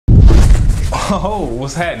Oh,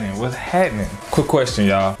 what's happening? What's happening? Quick question,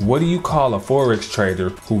 y'all. What do you call a Forex trader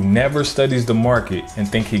who never studies the market and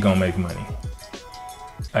think he gonna make money?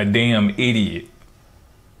 A damn idiot.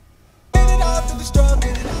 The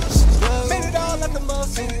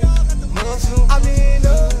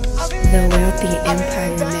Wealthy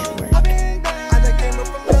Empire Network.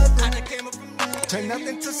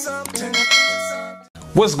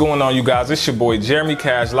 What's going on, you guys? It's your boy Jeremy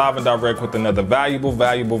Cash, live and direct with another valuable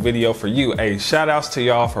video for you. Hey, shout outs to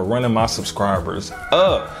y'all for running my subscribers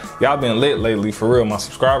up. Y'all been lit lately, for real. My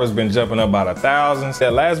subscribers been jumping up about 1,000.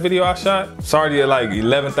 That last video I shot, sorry to get like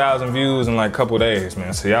 11,000 views in like a couple days,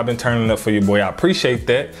 man. So y'all been turning up for your boy. I appreciate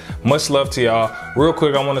that. Much love to y'all. Real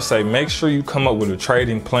quick, I want to say, make sure you come up with a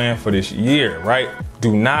trading plan for this year, right?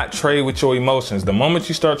 Do not trade with your emotions. The moment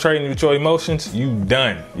you start trading with your emotions, you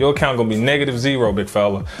done. Your account gonna be -0, big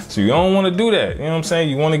fella. So you don't wanna do that, you know what I'm saying?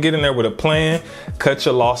 You wanna get in there with a plan, cut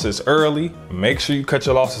your losses early. Make sure you cut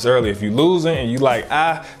your losses early. If you losing and you like,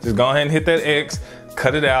 just go ahead and hit that X,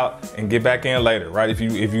 cut it out and get back in later, right? If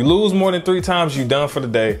you lose more than 3 times, you done for the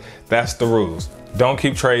day. That's the rules. Don't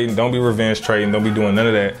keep trading, don't be revenge trading, don't be doing none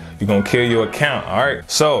of that. You're gonna kill your account, all right?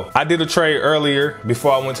 So I did a trade earlier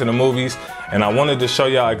before I went to the movies, and I wanted to show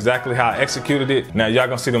y'all exactly how I executed it. Now y'all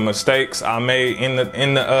gonna see the mistakes I made in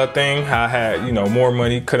the thing, how I had, you know, more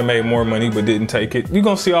money, could have made more money, but didn't take it. You're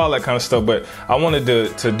gonna see all that kind of stuff, but I wanted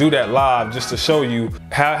to do that live just to show you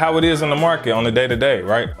how it is in the market on the day-to-day,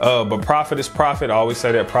 right? But profit is profit. I always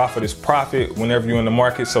say that profit is profit whenever you're in the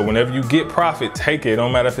market. So whenever you get profit, take it.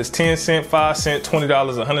 Don't matter if it's 10 cents, 5 cents,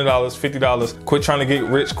 $20, $100, $50. Quit trying to get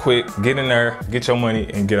rich quick. Get in there, get your money,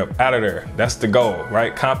 and get up out of there. That's the goal,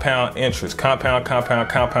 right? Compound interest.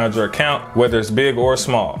 Compound your account, whether it's big or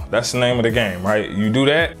small. That's the name of the game, right? You do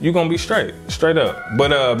that, you're gonna be straight up.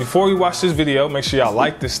 But before you watch this video, make sure y'all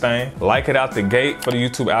like this thing. Like it out the gate for the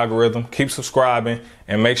YouTube algorithm. Keep subscribing.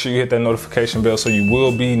 And make sure you hit that notification bell so you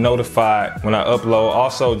will be notified when I upload.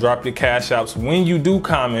 Also, drop your cash apps when you do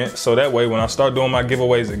comment, so that way when I start doing my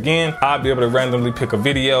giveaways again, I'll be able to randomly pick a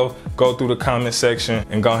video, go through the comment section,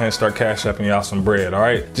 and go ahead and start cash apping y'all some bread, all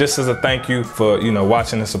right? Just as a thank you for, you know,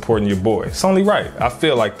 watching and supporting your boy. It's only right, I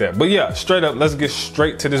feel like that. But yeah, straight up, let's get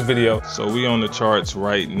straight to this video. So we on the charts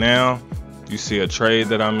right now. You see a trade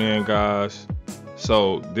that I'm in, guys.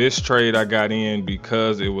 So this trade I got in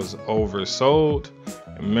because it was oversold.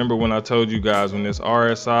 Remember when I told you guys, when this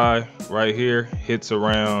RSI right here hits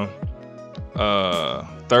around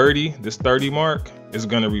 30, this 30 mark is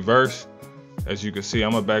gonna reverse. As you can see,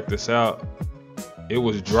 I'm gonna back this out. It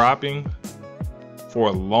was dropping for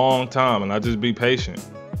a long time, and I just be patient.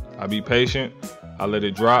 I be patient. I let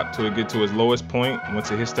it drop till it get to its lowest point.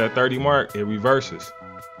 Once it hits that 30 mark, it reverses.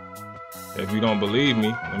 If you don't believe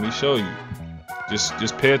me, let me show you.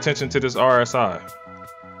 Just pay attention to this RSI.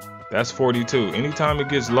 That's 42. Anytime it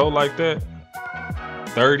gets low like that,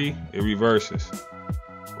 30, it reverses.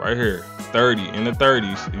 Right here, 30, in the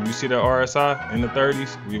 30s. If you see that RSI in the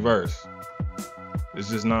 30s, reverse. It's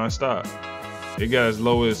just non-stop. It got as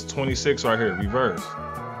low as 26 right here, reverse.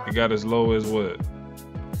 It got as low as what?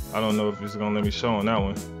 I don't know if it's gonna let me show on that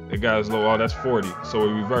one. It got as low, oh, that's 40, so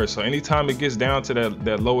it reverse. So anytime it gets down to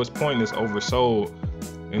that lowest point, it's oversold,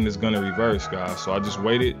 and it's gonna reverse, guys. So I just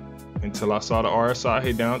waited until I saw the RSI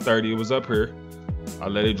hit down 30. It was up here. I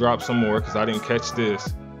let it drop some more because I didn't catch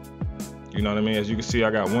this. You know what I mean? As you can see, I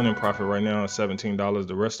got one in profit right now at $17.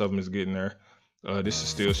 The rest of them is getting there. This is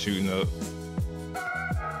still shooting up.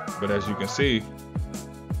 But as you can see,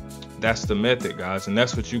 that's the method, guys. And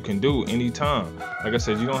that's what you can do anytime. Like I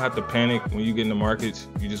said, you don't have to panic when you get in the markets.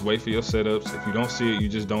 You just wait for your setups. If you don't see it, you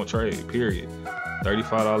just don't trade, period.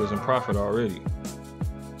 $35 in profit already.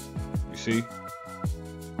 You see?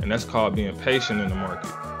 And that's called being patient in the market.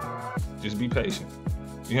 Just be patient.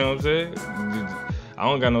 You know what I'm saying? I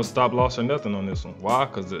don't got no stop loss or nothing on this one. Why?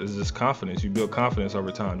 Because it's just confidence. You build confidence over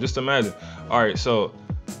time. Just imagine. All right, so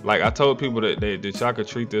like I told people that y'all could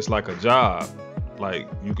treat this like a job. Like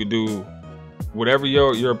you could do whatever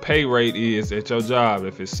your pay rate is at your job.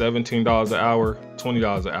 If it's $17 an hour,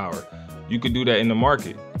 $20 an hour, you could do that in the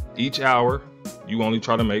market. Each hour, you only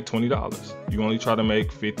try to make $20. You only try to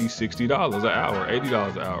make $50, $60 an hour,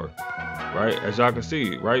 $80 an hour, right? As y'all can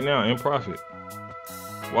see right now in profit.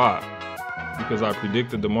 Why? Because I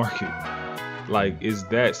predicted the market. Like, it's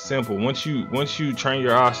that simple. Once you train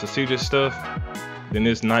your eyes to see this stuff, then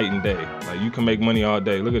it's night and day. Like, you can make money all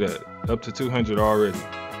day. Look at that, up to 200 already.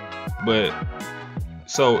 But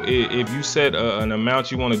so if you set an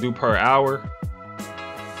amount you want to do per hour,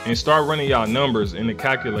 and start running y'all numbers in the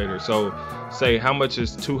calculator. So say how much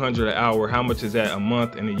is 200 an hour, how much is that a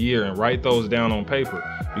month and a year, and write those down on paper,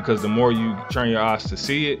 because the more you train your eyes to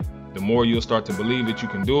see it, the more you'll start to believe that you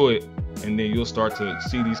can do it, and then you'll start to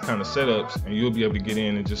see these kind of setups, and you'll be able to get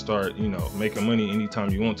in and just start, you know, making money anytime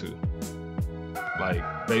you want to.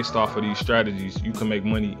 Like, based off of these strategies, you can make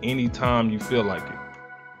money anytime you feel like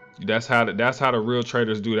it. That's how the real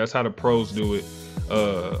traders do it. That's how the pros do it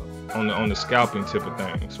on the scalping tip of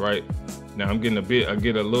things, right? Now I get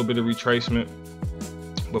a little bit of retracement,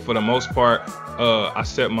 but for the most part, I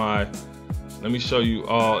set my, let me show you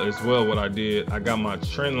all as well what I did. I got my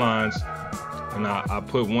trend lines, and I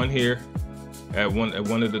put one here at one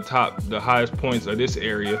of the highest points of this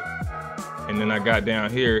area, and then I got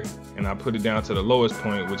down here and I put it down to the lowest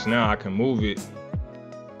point, which now I can move it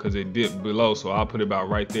because it dipped below, so I'll put it about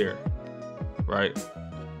right there, right?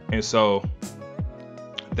 And so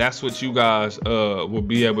that's what you guys will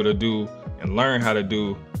be able to do and learn how to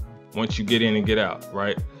do once you get in and get out,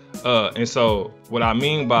 right? And so what I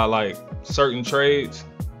mean by like certain trades,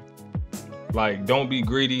 like don't be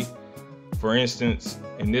greedy. For instance,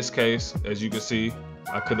 in this case, as you can see,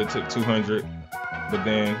 I could have took 200, but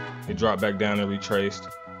then it dropped back down and retraced,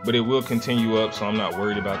 but it will continue up, so I'm not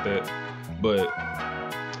worried about that. But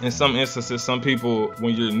in some instances, some people,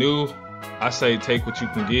 when you're new, I say take what you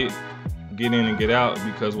can get in and get out,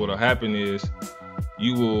 because what'll happen is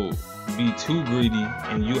you will be too greedy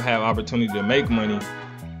and you have opportunity to make money,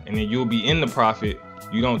 and then you'll be in the profit.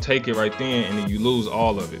 You don't take it right then, and then you lose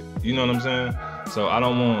all of it. You know what I'm saying? So I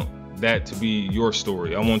don't want that to be your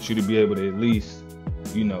story. I want you to be able to at least,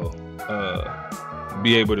 you know,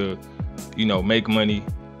 be able to, you know, make money,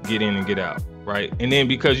 get in and get out, right? And then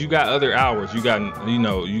because you got other hours, you got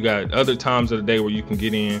other times of the day where you can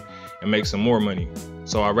get in and make some more money.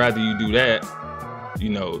 So I'd rather you do that, you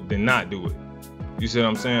know, than not do it. You see what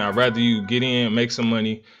I'm saying? I'd rather you get in, make some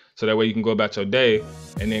money, so that way you can go about your day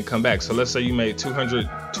and then come back. So let's say you made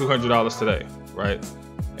 $200 today, right?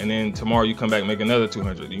 And then tomorrow you come back and make another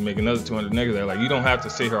 200. You make another 200 next day. Like, you don't have to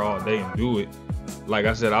sit here all day and do it. Like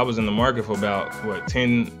I said, I was in the market for about what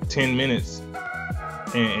 10 minutes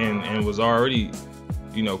and was already,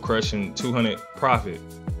 you know, crushing 200 profit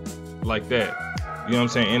like that. You know what I'm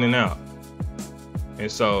saying? In and out.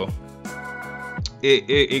 And so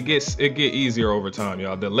it get easier over time,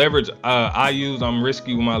 y'all. The leverage I'm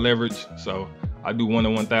risky with my leverage, so I do 1 to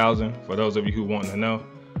 1,000. For those of you who want to know,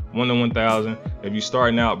 1 to 1,000. If you're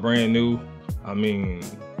starting out brand new, I mean,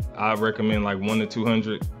 I recommend like 1 to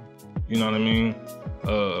 200. You know what I mean?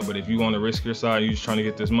 But if you want to risk your side, you're just trying to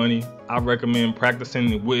get this money, I recommend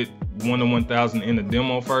practicing with 1 to 1,000 in the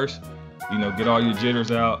demo first. You know, get all your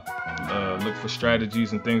jitters out, look for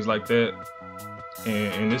strategies and things like that.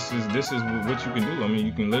 And this is what you can do. I mean,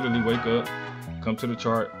 you can literally wake up, come to the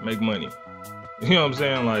chart, make money. You know what I'm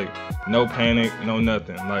saying? Like, no panic, no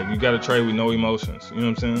nothing. Like, you got to trade with no emotions. You know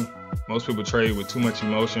what I'm saying? Most people trade with too much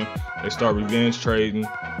emotion. They start revenge trading.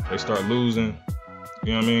 They start losing.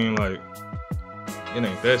 You know what I mean? Like, it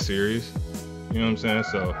ain't that serious. You know what I'm saying?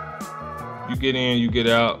 So you get in, you get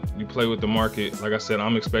out, you play with the market. Like I said,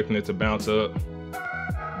 I'm expecting it to bounce up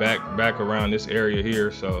back around this area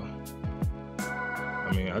here. So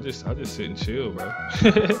I mean, I just sit and chill, bro.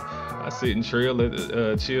 I sit and chill, let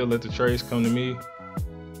the trades come to me,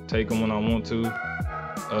 take them when I want to,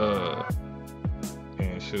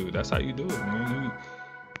 and shoot, that's how you do it, man.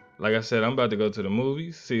 Like I said, I'm about to go to the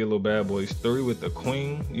movies, see a little Bad Boys 3 with the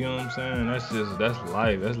Queen. You know what I'm saying? That's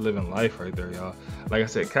life. That's living life right there, y'all. Like I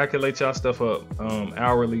said, calculate y'all stuff up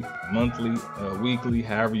hourly, monthly, weekly,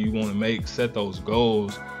 however you want to make. Set those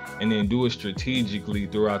goals, and then do it strategically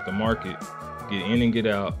throughout the market. Get in and get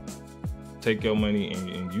out. Take your money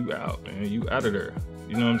and you out, man. You out of there.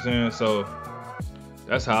 You know what I'm saying? So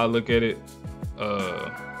that's how I look at it.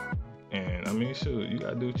 And I mean, shoot, you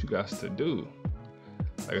gotta do what you got to do.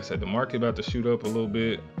 Like I said, the market about to shoot up a little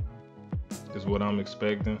bit is what I'm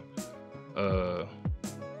expecting. And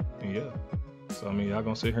yeah. So I mean, y'all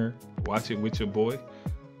gonna sit here, watch it with your boy.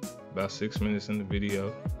 About 6 minutes in the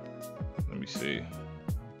video. Let me see.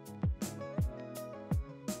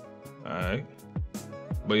 All right.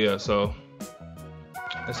 But yeah, so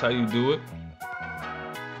that's how you do it.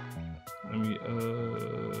 Let me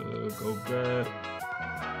go back.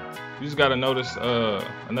 You just gotta notice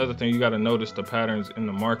another thing. You gotta notice the patterns in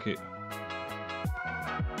the market.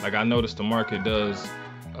 Like, I noticed the market does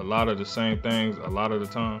a lot of the same things a lot of the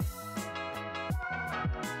time.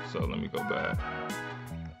 So let me go back.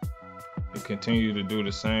 It continue to do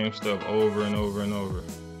the same stuff over and over and over.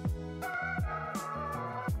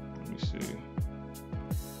 Let me see.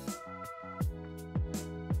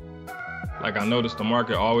 Like, I noticed the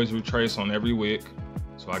market always retrace on every wick,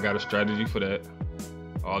 so I got a strategy for that.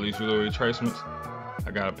 All these little retracements,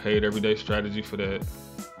 I got a paid everyday strategy for that.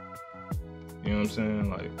 You know what I'm saying?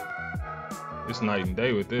 Like, It's night and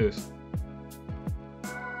day with this.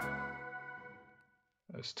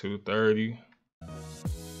 That's 230.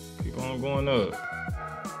 Keep on going up.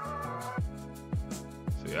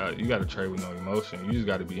 See, you gotta trade with no emotion. You just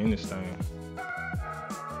gotta be in this thing.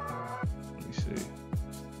 Let me see.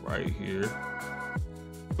 Right here.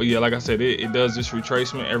 But yeah, like I said, it does this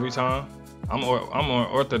retracement every time. I'm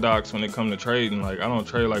orthodox when it comes to trading. Like, I don't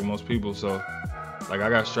trade like most people, so like I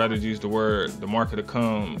got strategies to where the market will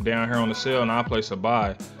come down here on the sell and I place a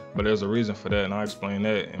buy, but there's a reason for that, and I explain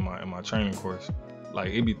that in my training course.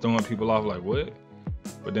 Like, it be throwing people off like, what?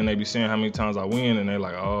 But then they be seeing how many times I win, and they're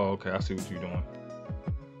like, oh, okay, I see what you're doing.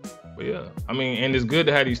 But yeah, I mean, and it's good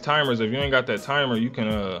to have these timers. If you ain't got that timer, you can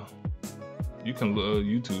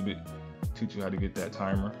YouTube it, teach you how to get that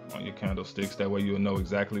timer on your candlesticks. That way you'll know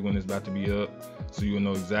exactly when it's about to be up, so you'll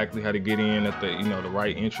know exactly how to get in at the the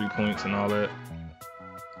right entry points and all that.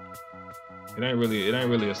 It ain't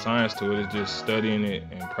really a science to it. It's just studying it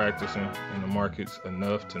and practicing in the markets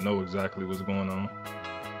enough to know exactly what's going on.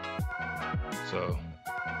 So,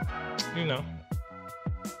 let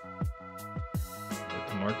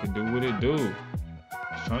the market do what it do.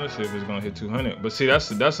 Just trying to see if it's gonna hit 200. But see,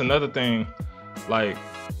 that's another thing. Like,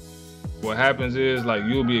 what happens is, like,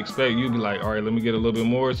 you'll be like, all right, let me get a little bit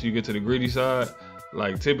more, so you get to the greedy side.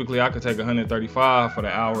 Like, typically I could take 135 for the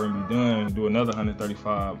hour and be done, do another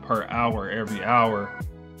 135 per hour every hour,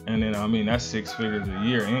 and then, I mean, that's 6 figures a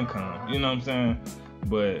year income, you know what I'm saying?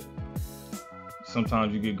 But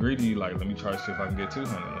sometimes you get greedy, like, let me try to see if I can get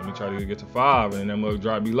 200, let me try to get to 5, and then that mug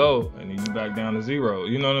drop below, and then you back down to 0,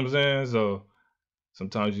 you know what I'm saying? So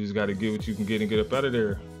sometimes you just got to get what you can get and get up out of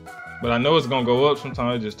there. But I know it's gonna go up.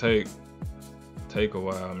 Sometimes it just take a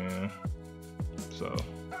while, man. So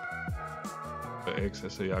the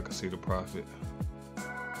excess, so y'all can see the profit.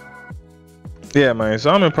 Yeah, man. So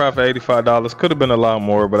I'm in profit $85. Could have been a lot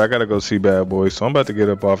more, but I gotta go see Bad Boy. So I'm about to get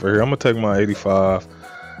up off of here. I'm gonna take my 85.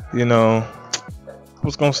 I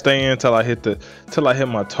was gonna stay in till I hit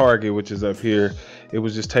my target, which is up here. It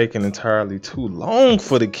was just taking entirely too long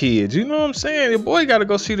for the kids. You know what I'm saying? Your boy gotta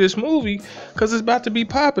go see this movie because it's about to be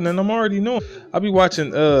popping, and I'm already knowing. I'll be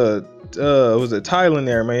watching was it Thailand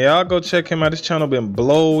there, man? Y'all go check him out. This channel been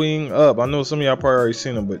blowing up. I know some of y'all probably already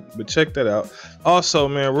seen him, but check that out. Also,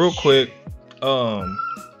 man, real quick, I'm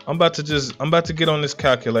about to get on this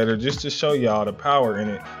calculator just to show y'all the power in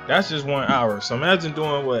it. That's just 1 hour. So imagine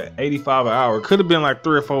doing what, 85 an hour. Could have been like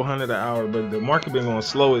 300 or 400 an hour, but the market been going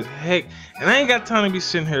slow as heck, and I ain't got time to be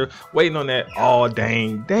sitting here waiting on that all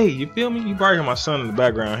dang day. You feel me? You probably hear my son in the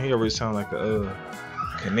background. He already sound like a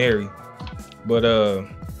canary. But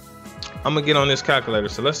I'm gonna get on this calculator.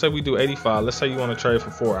 So let's say we do 85. Let's say you want to trade for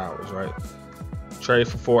 4 hours, right? Trade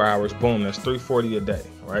for 4 hours. Boom, that's 340 a day,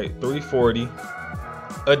 right? 340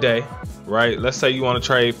 a day, right? Let's say you want to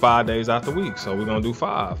trade 5 days out the week, so we're gonna do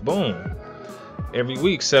 5. Boom. Every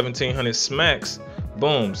week 1700 smacks.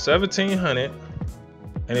 Boom, 1700,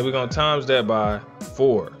 and then we're gonna times that by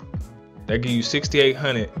 4. That give you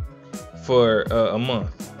 6800 for a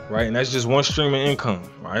month, right? And that's just one stream of income,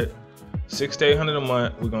 right? 6800 a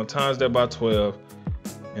month. We're gonna times that by 12,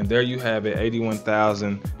 and there you have it,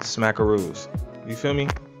 81,000 smackaroos. You feel me?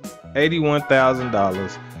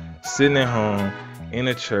 $81,000 sitting at home in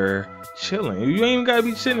a chair, chilling. You ain't even gotta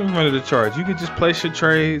be sitting in front of the charts. You could just place your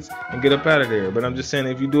trades and get up out of there. But I'm just saying,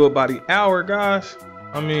 if you do it by the hour, guys,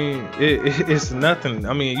 I mean, it's nothing.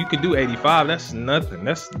 I mean, you could do 85. That's nothing.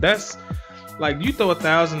 That's like, you throw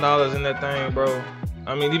 $1,000 in that thing, bro.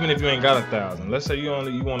 I mean, even if you ain't got 1,000, let's say you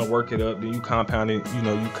want to work it up, then you compound it.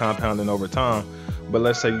 You compounding over time. But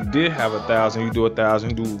let's say you did have 1,000, you do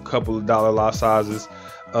 1,000, you do a couple of dollar lot sizes.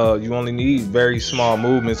 You only need very small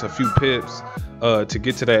movements, a few pips, to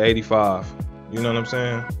get to that 85. You know what I'm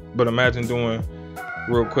saying? But imagine doing,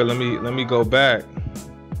 real quick, let me go back.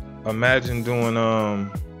 Imagine doing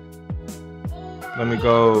let me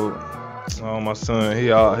go. Oh, my son,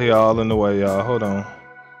 he all in the way, y'all. Hold on.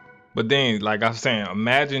 But then, like I was saying,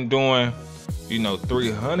 imagine doing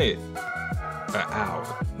 300 an hour.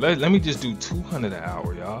 Let me just do 200 an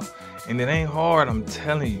hour, y'all. And it ain't hard, I'm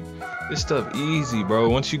telling you. This stuff easy, bro.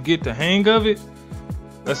 Once you get the hang of it,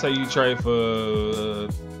 let's say you trade for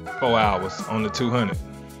 4 hours on the 200.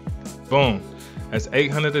 Boom. That's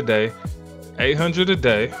 800 a day. 800 a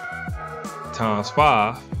day times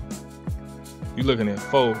 5. You're looking at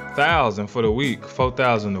 4,000 for the week.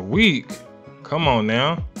 4,000 a week. Come on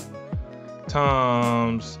now.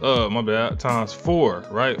 Times times 4,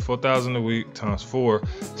 right? 4,000 a week times 4,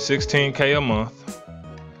 16K a month.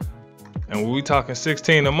 And when we talking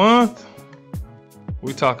 16 a month,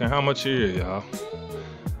 we talking how much a year, y'all?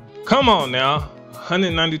 Come on now,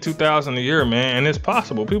 $192,000 a year, man, and it's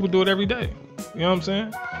possible. People do it every day. You know what I'm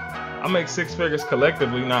saying? I make 6 figures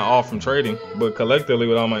collectively, not all from trading, but collectively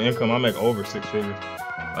with all my income, I make over 6 figures.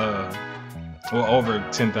 Well, over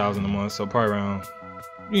 10,000 a month, so probably around,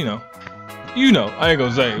 you know, I ain't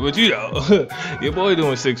gonna say, but you know, your boy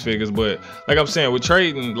doing 6 figures. But like I'm saying, with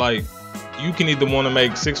trading, like, you can either want to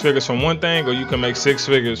make 6 figures from one thing, or you can make 6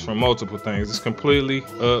 figures from multiple things. It's completely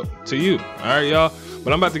up to you. All right, y'all.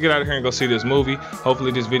 But I'm about to get out of here and go see this movie.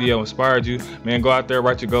 Hopefully this video inspired you. Man, go out there,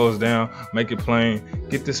 write your goals down, make it plain,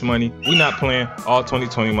 get this money. We not playing all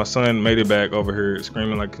 2020. My son made it back over here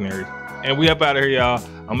screaming like canary. And we up out of here, y'all.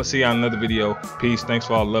 I'm gonna see y'all in another video. Peace. Thanks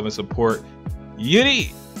for all the love and support.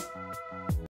 Yiddy.